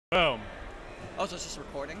Boom. Oh, so it's just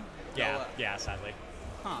recording? Yeah, No, yeah, sadly.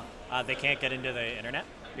 Huh. They can't get into the internet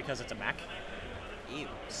because it's a Mac. Ew.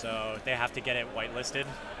 So they have to get it whitelisted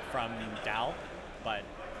from DAL. But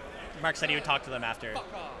Mark said he would talk to them after.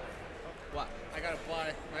 Fuck off. What? I gotta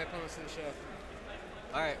fly. My opponent's in the show.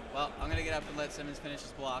 Alright, well, I'm gonna get up and let Simmons finish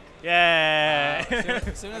his block. Yay!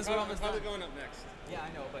 As soon as we're I'm almost probably done. going up next. Yeah,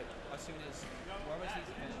 I know, but as soon as where was he to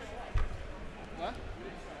finish? What?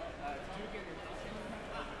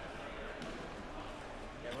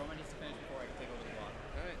 Yeah, Roman needs to finish before I can take over the block.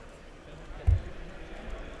 Alright.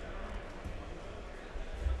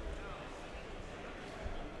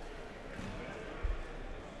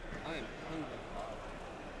 I am hungry.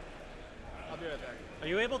 I'll be right back. Are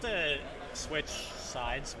you able to switch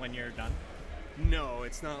sides when you're done? No,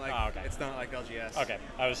 it's not like okay. it's not like LGS. Okay,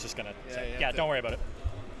 I was just gonna Yeah, say. you have Yeah, to- don't worry about it.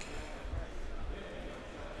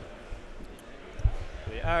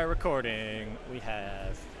 We are recording. We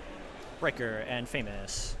have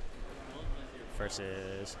Ryker+Famous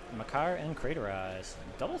versus Makar and Craterize.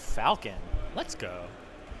 Double Falcon. Let's go.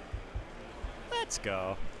 Let's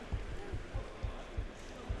go.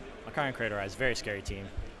 Makar and Craterize, very scary team.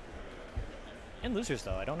 In losers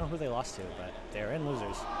though, I don't know who they lost to, but they're in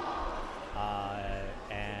losers.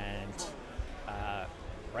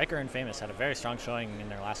 Ryker+Famous had a very strong showing in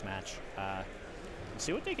their last match. We'll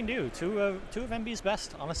see what they can do. Two of MB's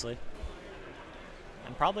best, honestly.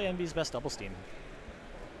 And probably MB's best doubles team.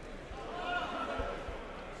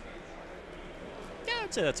 Yeah,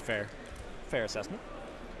 I'd say that's a fair assessment.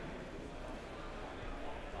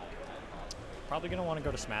 Probably going to want to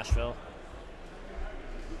go to Smashville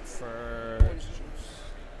for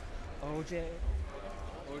OJ.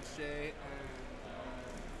 OJ and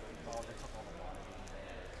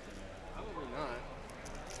probably not.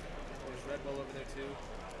 There's Red Bull over there too.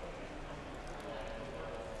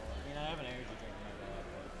 I mean, I have an energy drink in my bag,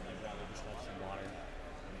 but I'd rather just have some water.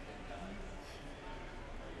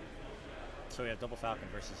 So we have Double Falcon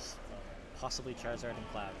versus possibly Charizard and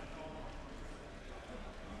Cloud.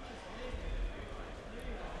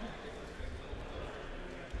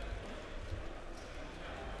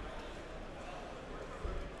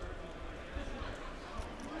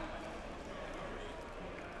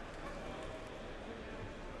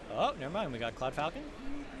 Oh, never mind. We got Cloud Falcon.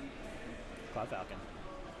 Cloud Falcon.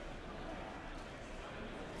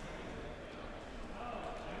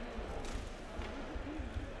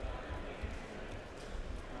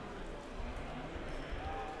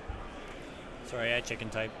 Sorry, I chicken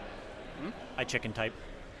type. I chicken type.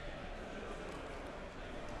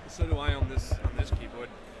 So do I on this keyboard.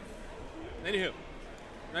 Anywho,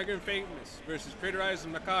 Ryker+Famous versus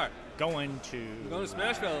Craterize+Makar. Going to. We're going to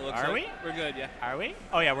Smashville. It looks Are like. we? We're good. Yeah. Are we?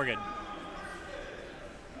 Oh yeah, we're good.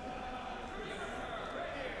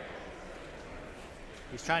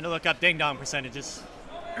 He's trying to look up ding dong percentages.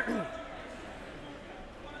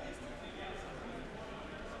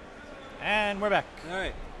 And we're back. All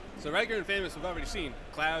right. So Ryker+Famous, we've already seen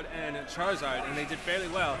Cloud and Charizard, and they did fairly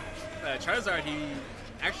well. Charizard, he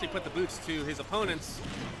actually put the boots to his opponents.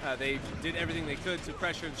 They did everything they could to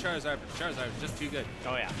pressure Charizard, but Charizard was just too good.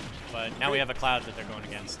 Oh yeah. But now we have a Cloud that they're going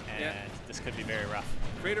against, and Yeah. this could be very rough.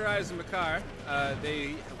 Craterize+Makar,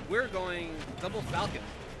 they were going Double Falcon.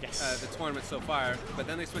 Yes. The tournament so far, but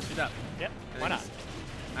then they switched it up. Yep. And Why not?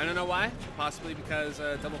 I don't know why. Possibly because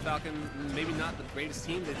Double Falcon, maybe not the greatest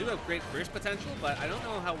team. They do have great burst potential, but I don't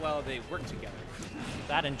know how well they work together.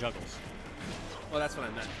 That and juggles. Well, that's what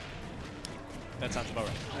I meant. That sounds about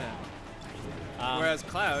right. Yeah. Whereas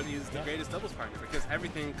Cloud is the greatest doubles partner because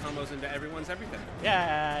everything combos into everyone's everything.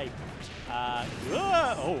 Yay!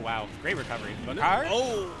 Oh wow, great recovery. Makar?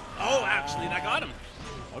 Oh, actually, that got him.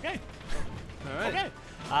 Okay. All right. Okay.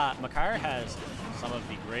 Makar has some of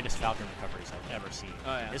the greatest Falcon recoveries I've ever seen.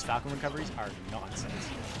 Oh, yeah. His Falcon recoveries are nonsense.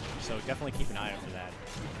 So definitely keep an eye out for that.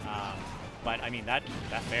 But I mean, that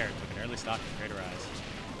fair took an early stock to Craterize.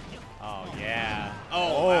 Oh yeah.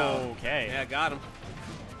 Oh, wow. Okay. Yeah, got him.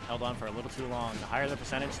 Held on for a little too long. The higher the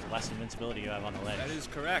percentage, the less invincibility you have on the ledge. That is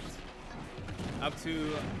correct. Up to,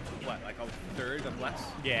 what, like a third of less?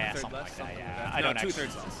 Yeah, a third something less? like that, Something yeah. like that. I No, don't actually-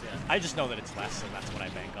 2/3 less, yeah. I just know that it's less, and that's what I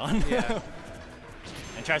bank on. Yeah.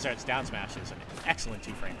 And Charizard's down smash is an excellent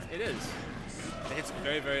two-framer. It is. It hits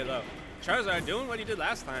very, very low. Charizard doing what he did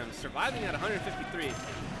last time, surviving at 153.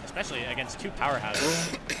 Especially against two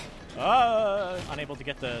powerhouses. Unable to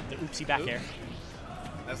get the oopsie back Oop. air.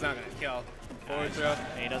 That's not going to kill. Forward throw.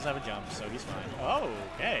 He does have a jump, so he's fine. Oh,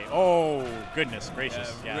 okay. Oh, goodness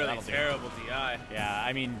gracious. Yeah, really that'll do. terrible DI. Yeah,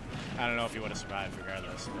 I mean, I don't know if he would have survived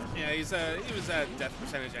regardless. But. Yeah, he was at death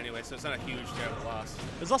percentage anyway, so it's not a huge, terrible loss.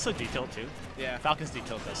 There's also D-tilt too. Yeah. Falcon's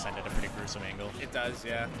D-tilt does send at a pretty gruesome angle. It does,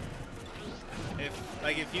 yeah.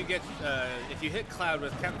 If you hit Cloud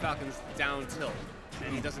with Captain Falcon's down tilt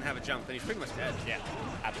and he doesn't have a jump, then he's pretty much dead. Yeah,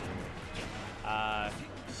 absolutely.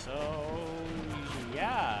 So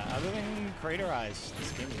yeah, other than Craterize,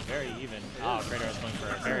 this game is very even. Oh, Craterize going for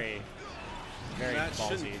a very, very that ballsy.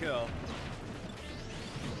 shouldn't kill.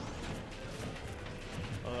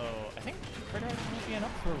 Although I think Craterize might be an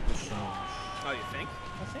up throw position. Oh, you think?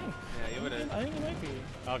 I think. Yeah, you would have. I think it might be.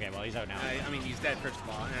 Okay, well he's out now. I mean, he's dead first of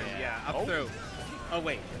all, and Yeah. yeah, up throw. Oh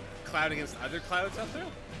wait, Cloud against other Clouds up throw?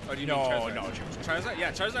 Or do you No, mean Charizard? no, Charizard.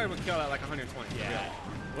 Yeah, Charizard would kill at like 120. Yeah.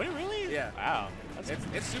 Would it really? Yeah. Wow.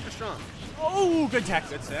 It's super strong. Oh, good tech.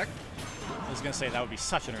 Good sec. I was gonna say that would be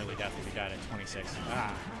such an early death if he died at 26.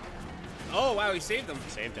 Ah. Oh wow, he saved him.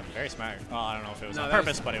 Saved him. Very smart. Well, I don't know if it was No, on that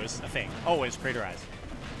purpose, was- but it was a thing. Oh, it was Craterize.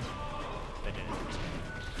 They did it.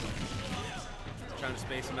 Trying to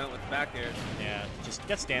space him out with the back air. Yeah, just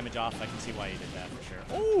gets damage off. I can see why he did that for sure.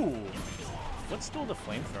 Oh! Footstool the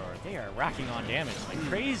flamethrower. They are racking on damage like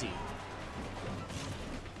crazy.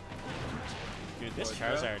 Dude, this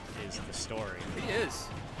Charizard is the story. He is.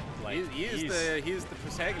 Like, he is the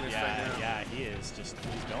protagonist yeah, right now. Yeah, he is. Just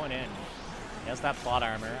he's going in. He has that plot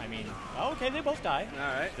armor. I mean, okay, they both die.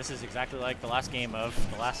 All right. This is exactly like the last game of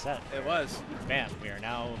the last set. It was. Bam, we are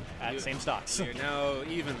now at same stocks. You're now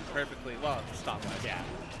even perfectly, well, stop-wise. Yeah.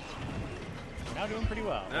 We're now doing pretty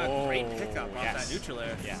well. Great pickup off that neutral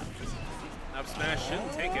air. Yeah. Up smash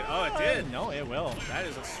shouldn't take it. Oh, it did. No, it will. That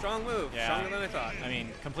is a strong move. Yeah. Stronger than I thought. I mean,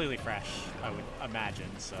 completely fresh, I would imagine,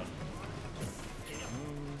 so.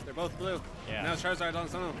 They're both blue. Yeah. Now Charizard on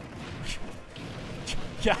his own.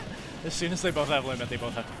 Yeah, as soon as they both have limit, they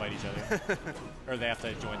both have to fight each other. Or they have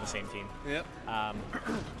to join the same team. Yep.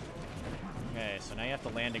 Okay, so now you have to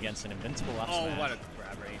land against an invincible up Oh, smash. what a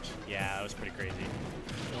grab range. Yeah, that was pretty crazy.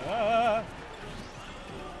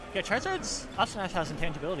 Yeah, Charizard's up smash has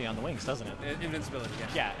intangibility on the wings, doesn't it? Invincibility, yeah.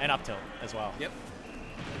 Yeah, and up tilt as well. Yep.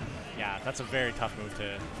 Yeah, that's a very tough move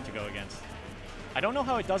to go against. I don't know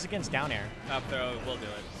how it does against down air. Up throw, we'll do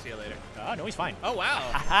it. See you later. No, he's fine. Oh, wow.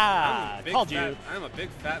 Ha Called you. I'm a big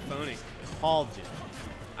fat phony. Called you.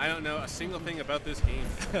 I don't know a single thing about this game.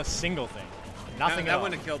 A single thing. Nothing That at all.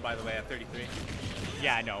 wouldn't have killed, by the way, at 33.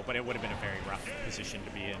 Yeah, I know, but it would have been a very rough position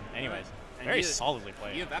to be in. Anyways, And very he- solidly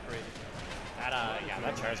played. He evaporated. That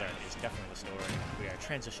Charizard is definitely the story. We are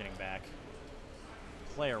transitioning back.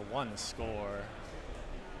 Player one score.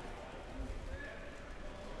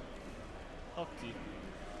 Okay.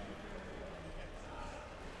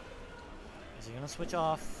 Is he gonna switch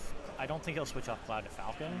off? I don't think he'll switch off Cloud to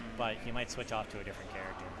Falcon, but he might switch off to a different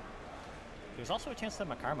character. There's also a chance that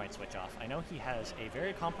Makar might switch off. I know he has a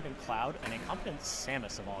very competent Cloud and a competent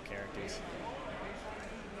Samus of all characters.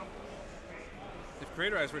 If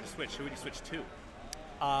Craterize were to switch, who would you switch to?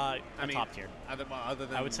 I mean, top tier. Other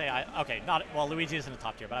than I would say, Luigi isn't a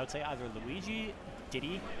top tier, but I would say either Luigi,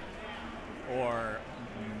 Diddy, or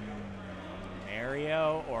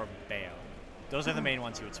Mario, or Bayo. Those are the main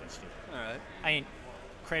ones you would switch to. All right. I mean,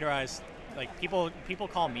 Craterize, like, people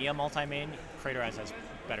call me a multi-main. Craterize has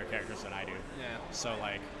better characters than I do. Yeah. So,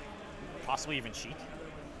 like, possibly even Sheik.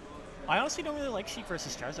 I honestly don't really like Sheik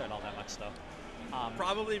versus Charizard all that much, though.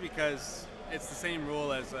 Probably because it's the same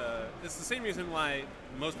rule as it's the same reason why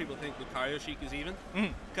most people think Lucario Sheik is even,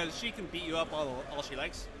 because she can beat you up all she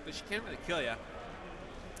likes, but she can't really kill you.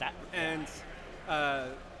 That And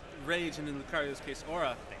Rage, and in Lucario's case,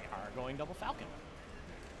 Aura, they are going double Falcon.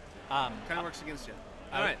 kind of works against you.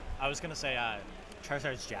 All right. I was gonna say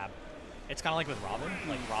Charizard's jab. It's kind of like with Robin.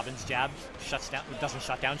 Like Robin's jab doesn't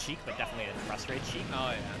shut down Sheik, but definitely it frustrates Sheik.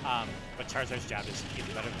 Oh yeah. But Charizard's jab is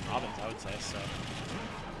even better than Robin's, I would say. So.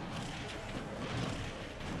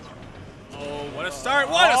 Oh, what a start!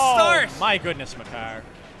 What a start! My goodness, Makar.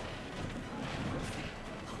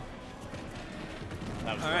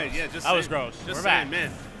 That was All gross. right, yeah, that was gross. Just We're saying, back.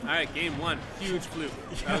 man. All right, game one, huge fluke.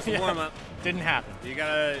 That was the warm up. Didn't happen. You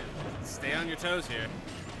gotta stay on your toes here.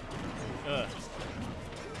 Ugh.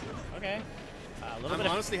 Okay. A little I'm bit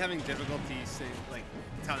of honestly having difficulty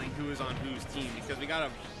telling who is on whose team because we got a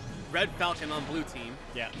red Falcon on blue team.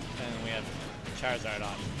 yeah, and we have Charizard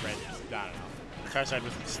on red. I don't know. Charizard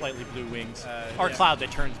with slightly blue wings, or yeah. Cloud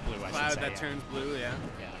that turns blue. I should Cloud say. that turns blue, yeah.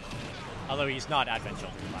 Yeah. Although he's not Advent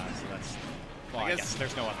Children Cloud, so that's. Well, I guess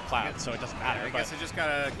there's no other Cloud, so it doesn't matter. I guess I just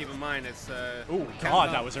gotta keep in mind it's. Oh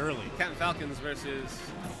God, that was early. Captain Falcons versus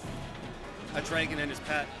a dragon and his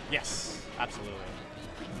pet. Yes, Absolutely.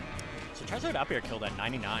 So Charizard up air killed at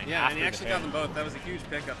 99. Yeah, and he after actually the got hit. them both. That was a huge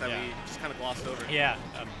pickup that we just kind of glossed over. Yeah,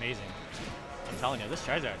 amazing. I'm telling you, this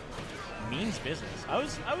Charizard means business. I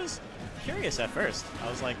was curious at first. I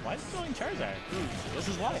was like, why is he going Charizard? This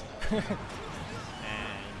is why. And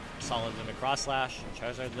solid limit cross slash.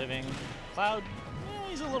 Charizard living. Cloud,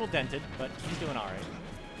 he's a little dented, but he's doing all right.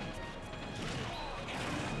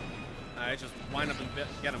 All right, just wind up and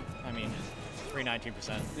get him. I mean,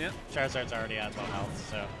 319%. Yep. Charizard's already at low health,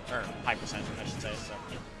 so or high percent, I should say. So.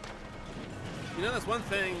 You know, that's one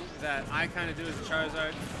thing that I kind of do as a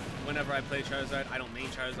Charizard. Whenever I play Charizard, I don't main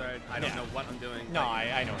Charizard. I don't know what I'm doing. No,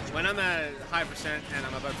 I know. When I'm at high percent and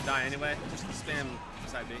I'm about to die anyway, just spam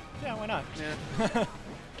side B. Yeah, why not? Yeah.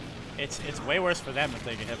 It's way worse for them if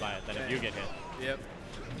they get hit by it than if you get hit. Yep.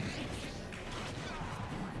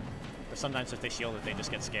 But sometimes if they shield it, they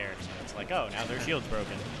just get scared. And it's like, oh, now their shield's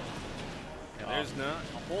broken. Yeah, there's not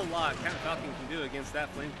a whole lot Captain Falcon can do against that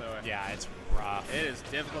flamethrower. Yeah, it's rough. It is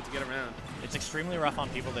difficult to get around. It's extremely rough on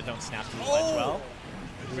people that don't snap to the ledge well.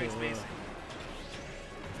 Great space.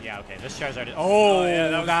 Yeah, okay, this Charizard is... Oh, yeah,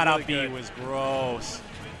 that was that really up B good. was gross.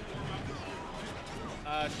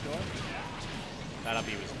 Sure. That up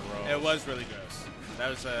B was gross. It was really gross. That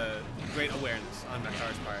was a great awareness on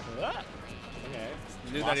Makar's part. What? Okay.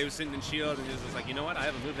 Knew that he was sitting in shield and he was just like, you know what? I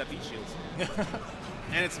have a move that beats shields.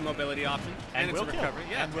 And it's a mobility option. And it's a will kill. recovery.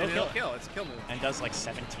 Yeah, And will it'll kill. kill. It's a kill move. And does like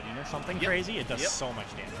 17 or something Yep. crazy. It does Yep. so much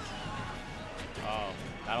damage.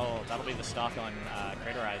 Oh, that'll be the stock on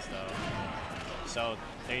Craterize though. So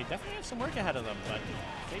they definitely have some work ahead of them, but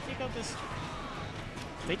if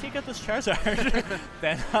they take out this Charizard,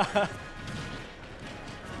 then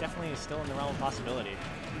definitely still in the realm of possibility.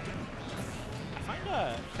 I find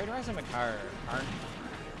Craterize and Makar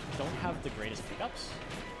don't have the greatest pickups.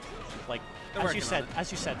 Like as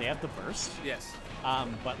you said, they have the burst. Yes.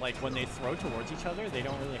 But like when they throw towards each other, they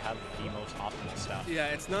don't really have the most optimal stuff. Yeah,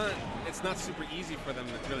 it's not super easy for them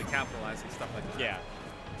to really capitalize and stuff like that. Yeah.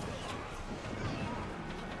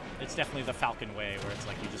 It's definitely the Falcon way, where it's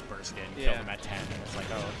like you just burst in, kill them at 10, and it's like,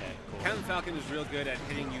 oh, okay, cool. Captain Falcon is real good at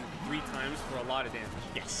hitting you 3 times for a lot of damage.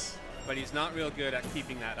 Yes. But he's not real good at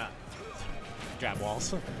keeping that up. Jab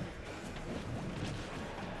walls.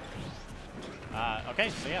 Okay,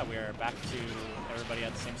 so yeah, we are back to everybody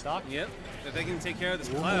at the same stock. Yep. If they can take care of this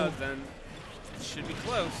Cloud, then it should be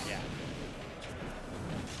close. Yeah.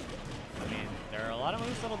 I mean, there are a lot of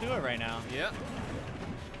moves that'll do it right now. Yep.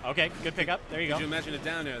 Okay, good pickup. There you go. Could you imagine a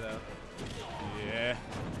down air, though? Yeah.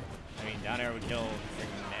 I mean, down air would kill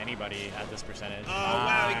freaking anybody at this percentage. Oh,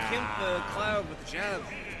 wow, he killed the Cloud with the jab.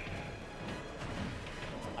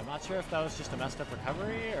 I'm not sure if that was just a messed up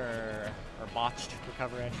recovery or botched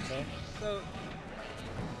recovery, I should say. So,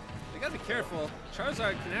 they gotta be careful.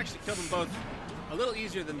 Charizard can actually kill them both a little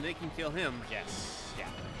easier than they can kill him. Yes, yeah.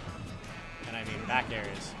 And I mean, back air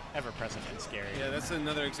is ever present and scary. Yeah, that's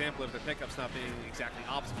another example of the pickups not being exactly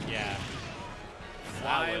optimal. Yeah.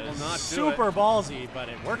 Fly That will was not do super ballsy, but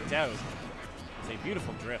it worked out. It's a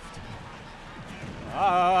beautiful drift.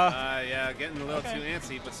 Yeah, getting a little Okay. too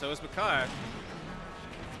antsy, but so is Makar.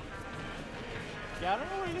 Yeah, I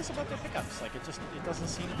don't know what it is about the pickups. Like, it doesn't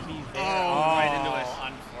seem to be there. Oh, right into it.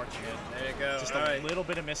 Unfortunate. There you go. Just All a right. little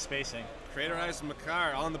bit of misspacing.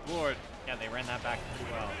 Craterize+Makar on the board. Yeah, they ran that back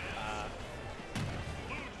pretty well.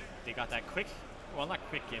 They got that quick, well, not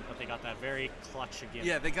quick gimp, but they got that very clutch gimp.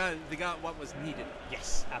 Yeah, they got what was needed.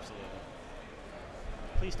 Yes, absolutely.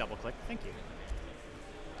 Please double click. Thank you.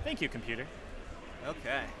 Thank you, computer.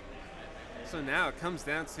 Okay. So now it comes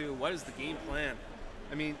down to what is the game plan?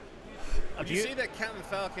 I mean, would you say that Captain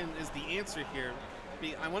Falcon is the answer here?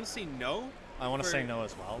 I want to say no. I want to say no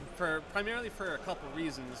as well. Primarily for a couple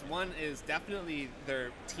reasons. One is definitely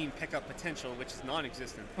their team pickup potential, which is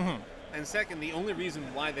non-existent. Mm-hmm. And second, the only reason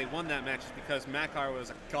why they won that match is because Makar was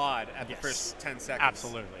a god at the first 10 seconds.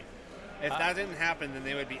 Absolutely. If that didn't happen, then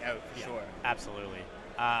they would be out for sure. Absolutely.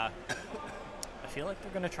 I feel like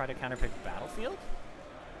they're going to try to counterpick Battlefield,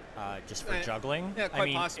 just for juggling. Yeah, quite I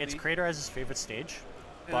mean, possibly. it's Craterize's favorite stage,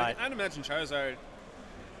 And but I'd imagine Charizard.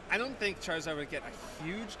 I don't think Charizard would get a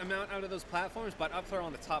huge amount out of those platforms, but up there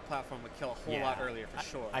on the top platform would kill a whole lot earlier for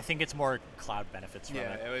sure. I think it's more Cloud benefits from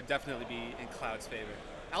it. Yeah, it would definitely be in Cloud's favor.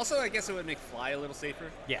 Also, I guess it would make Fly a little safer.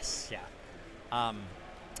 Yes, yeah.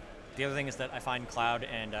 The other thing is that I find Cloud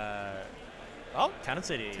and Town and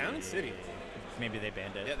City. Town and City. Maybe they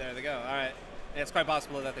banned it. Yeah, there they go. All right. Yeah, it's quite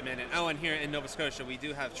possible that they banned it. Oh, and here in Nova Scotia, we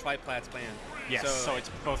do have Triplats banned. Yes, so it's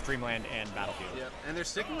both Dreamland and Battlefield. Yep, and they're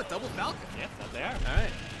sticking with Double Falcon. Yeah, that they are. All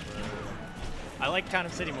right. I like Town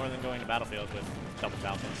and City more than going to Battlefield with Double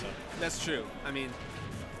Falcon. So that's true. I mean,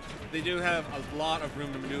 They do have a lot of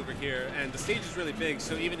room to maneuver here, and the stage is really big,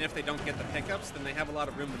 so even if they don't get the pickups, then they have a lot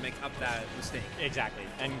of room to make up that mistake. Exactly,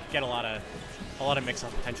 and get a lot of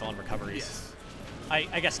mix-up potential on recoveries. Yes.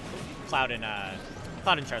 I guess Cloud and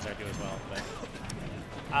Charizard do as well,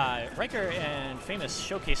 but Ryker and Famous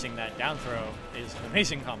showcasing that down throw is an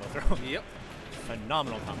amazing combo throw. Yep.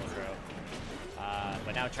 Phenomenal combo throw.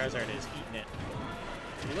 But now Charizard is eating it.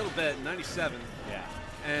 A little bit, 97. Yeah.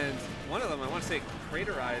 And one of them, I want to say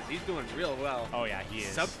Craterize, he's doing real well. Oh yeah, he is.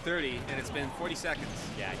 Sub 30, and it's been 40 seconds.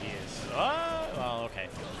 Yeah, he is. Oh, well, okay.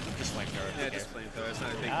 Just flamethrower. Yeah, just flamethrower. It's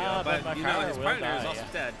not a big deal. But you know, his partner is also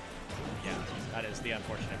dead. Yeah, that is the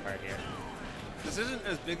unfortunate part here. This isn't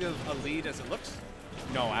as big of a lead as it looks.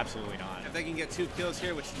 No, absolutely not. If they can get 2 kills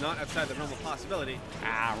here, which is not outside the normal possibility.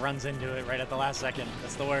 Runs into it right at the last second.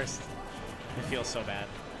 That's the worst. It feels so bad.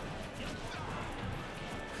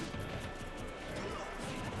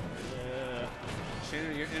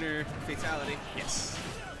 Channel your inner fatality. Yes.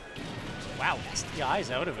 Wow, the eyes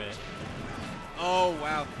out of it. Oh,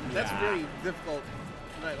 wow. That's really difficult.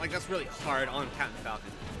 Like, that's really hard on Captain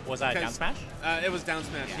Falcon. Was that down smash? It was down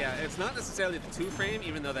smash, yeah. It's not necessarily the 2-frame,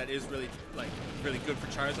 even though that is really good for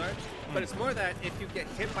Charizard. But it's more that if you get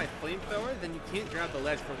hit by Flamethrower, then you can't grab the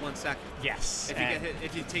ledge for 1 second. Yes.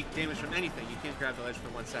 If you take damage from anything, you can't grab the ledge for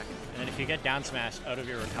 1 second. And if you get down smash out of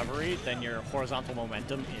your recovery, then your horizontal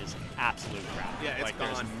momentum is absolute crap. Yeah, it's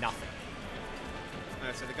gone. There's nothing. All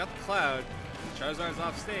right, so they got the Cloud. Charizard's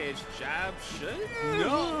off stage. Jab should?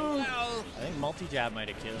 No! Well, I think multi-jab might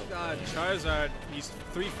have killed. God, Charizard, he's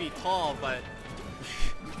 3 feet tall, but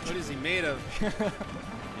what is he made of?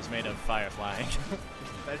 He's made of fire flying.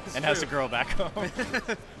 And true. has to grow back home.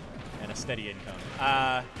 And a steady income.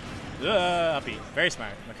 Up B. Very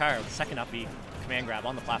smart. Makar with the second up B. Command grab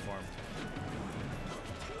on the platform.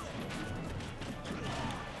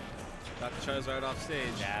 Got the Charizard off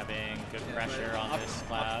stage. Jabbing, good pressure on this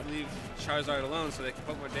Cloud. Leave Charizard alone so they can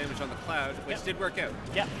put more damage on the Cloud, which did work out.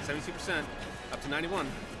 Yeah. 72%, up to 91.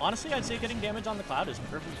 Honestly, I'd say getting damage on the Cloud is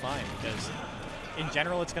perfectly fine because in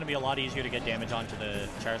general, it's going to be a lot easier to get damage onto the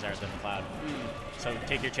Charizard than the Cloud. So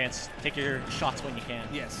take your chance, take your shots when you can.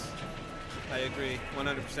 Yes, I agree,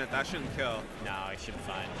 100%. That shouldn't kill. No, it should be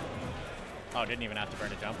fine. Oh, didn't even have to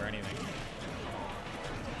burn a jump or anything.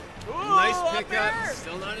 Ooh, nice pickup,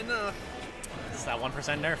 still not enough. It's that 1%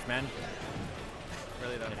 nerf, man.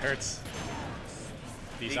 Really though. It hurts.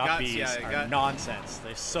 These up Bs are nonsense.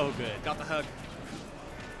 They're so good. Got the hug.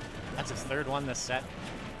 That's his 3rd one this set.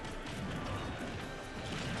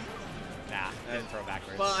 Nah, didn't throw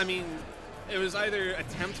backwards. Well, I mean, it was either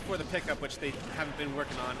attempt for the pickup, which they haven't been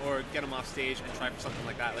working on, or get him off stage and try for something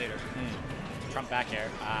like that later. Trump back air.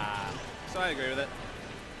 So I agree with it.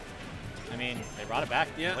 I mean, they brought it back.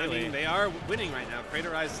 Yeah, completely. I mean, they are winning right now.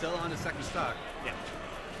 Craterize still on his 2nd stock.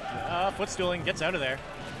 Yeah. Footstooling gets out of there.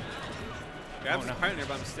 Grabs his partner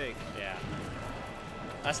by mistake. Yeah.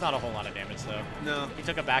 That's not a whole lot of damage, though. No. He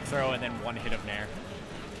took a back throw and then 1 hit of Nair.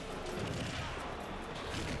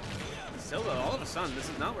 Still, though, all of a sudden, this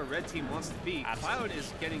is not where Red Team wants to be. Absolutely. Cloud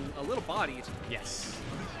is getting a little bodied. Yes.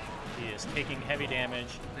 He is taking heavy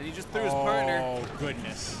damage. And he just threw his partner. Oh,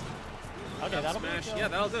 goodness. Okay, that'll smash. be a kill. Yeah,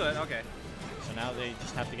 that'll do it. Okay. So now they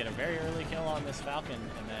just have to get a very early kill on this Falcon,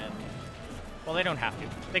 and then... Well, they don't have to.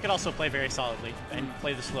 They could also play very solidly and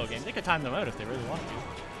play the slow game. They could time them out if they really wanted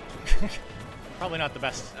to. Probably not the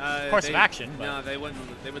best course of action, but... No, they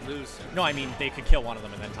wouldn't. They would lose. No, I mean, they could kill one of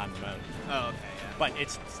them and then time them out. Oh, okay, yeah. But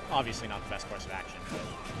it's obviously not the best course of action, but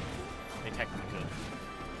they technically could.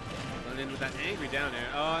 Run in with that angry down air.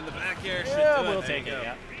 Oh, and the back air should Yeah, do it. we'll There take you it,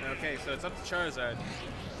 go. yeah. Okay, so it's up to Charizard.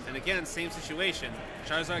 And again, same situation.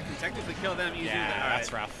 Charizard can technically kill them easily. Yeah, but,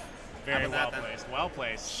 that's rough. Very well placed. Well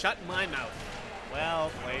placed. Shut my mouth.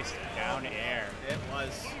 Well placed down air. It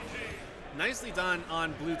was nicely done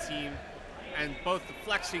on blue team, and both the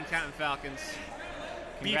flexing Captain Falcons.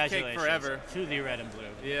 Beefcake Congratulations forever. to the red and blue.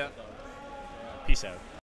 Yeah. Peace out.